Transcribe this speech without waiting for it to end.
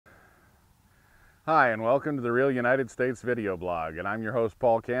Hi, and welcome to the Real United States video blog, and I'm your host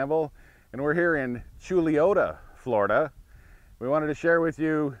Paul Campbell, and we're here in Chuleta, Florida. We wanted to share with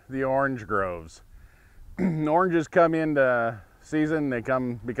you the orange groves. Oranges come into season, they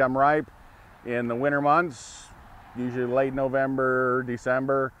become ripe in the winter months, usually late November,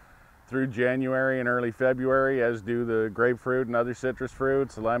 December through January and early February, as do the grapefruit and other citrus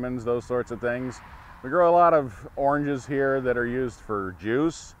fruits, lemons, those sorts of things. We grow a lot of oranges here that are used for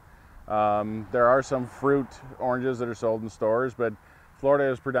juice. There are some fruit oranges that are sold in stores, but Florida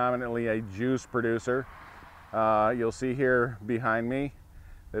is predominantly a juice producer. You'll see here behind me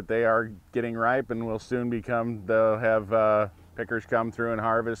that they are getting ripe and will soon they'll have pickers come through and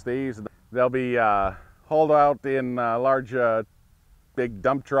harvest these. They'll be hauled out in large big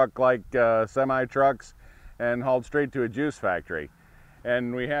dump truck like semi trucks and hauled straight to a juice factory.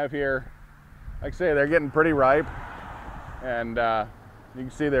 And we have here, like I say, they're getting pretty ripe, and you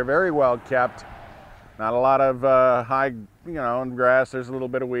can see they're very well kept. Not a lot of high, grass. There's a little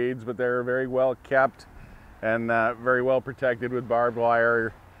bit of weeds, but they're very well kept and very well protected with barbed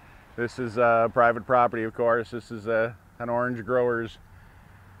wire. This is private property, of course. This is an orange grower's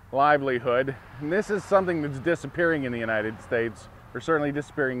livelihood. And this is something that's disappearing in the United States, or certainly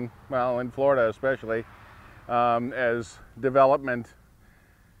disappearing, well, in Florida especially, as development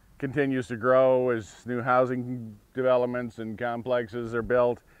continues to grow, as new housing developments and complexes are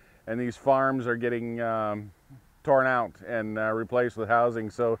built, and these farms are getting torn out and replaced with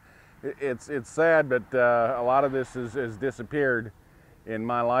housing. So it's sad, but a lot of this has disappeared in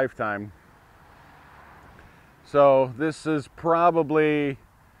my lifetime. So this is probably,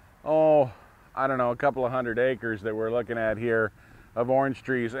 I don't know, a couple of hundred acres that we're looking at here of orange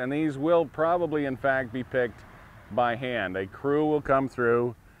trees, and these will probably in fact be picked by hand. A crew will come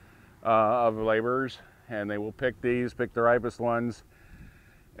through of laborers, and they will pick the ripest ones,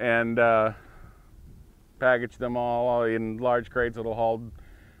 and package them all in large crates that'll hauled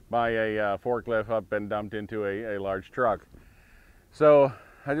by a forklift up and dumped into a large truck. So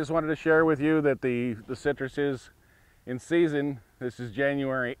I just wanted to share with you that the citrus is in season. This is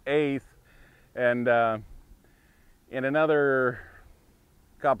January 8th, and in another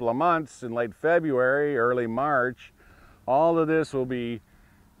couple of months, in late February, early March, all of this will be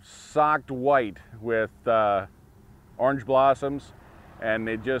socked white with orange blossoms, and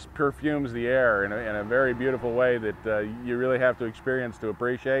it just perfumes the air in a very beautiful way that you really have to experience to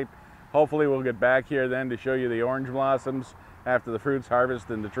appreciate. Hopefully we'll get back here then to show you the orange blossoms after the fruit's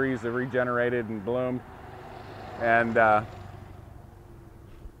harvested and the trees have regenerated and bloomed. And so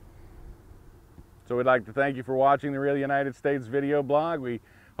we'd like to thank you for watching the Real United States video blog. We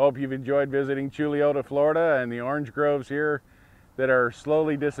hope you've enjoyed visiting Chuleta, Florida, and the orange groves here that are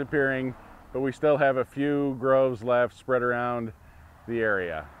slowly disappearing, but we still have a few groves left spread around the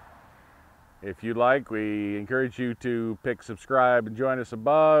area. If you'd like, we encourage you to subscribe and join us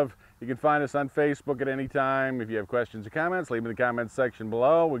above. You can find us on Facebook at any time. If you have questions or comments, leave them in the comments section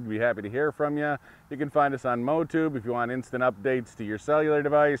below. We'd be happy to hear from you. You can find us on MoTube if you want instant updates to your cellular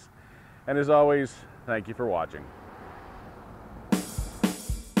device. And as always, thank you for watching.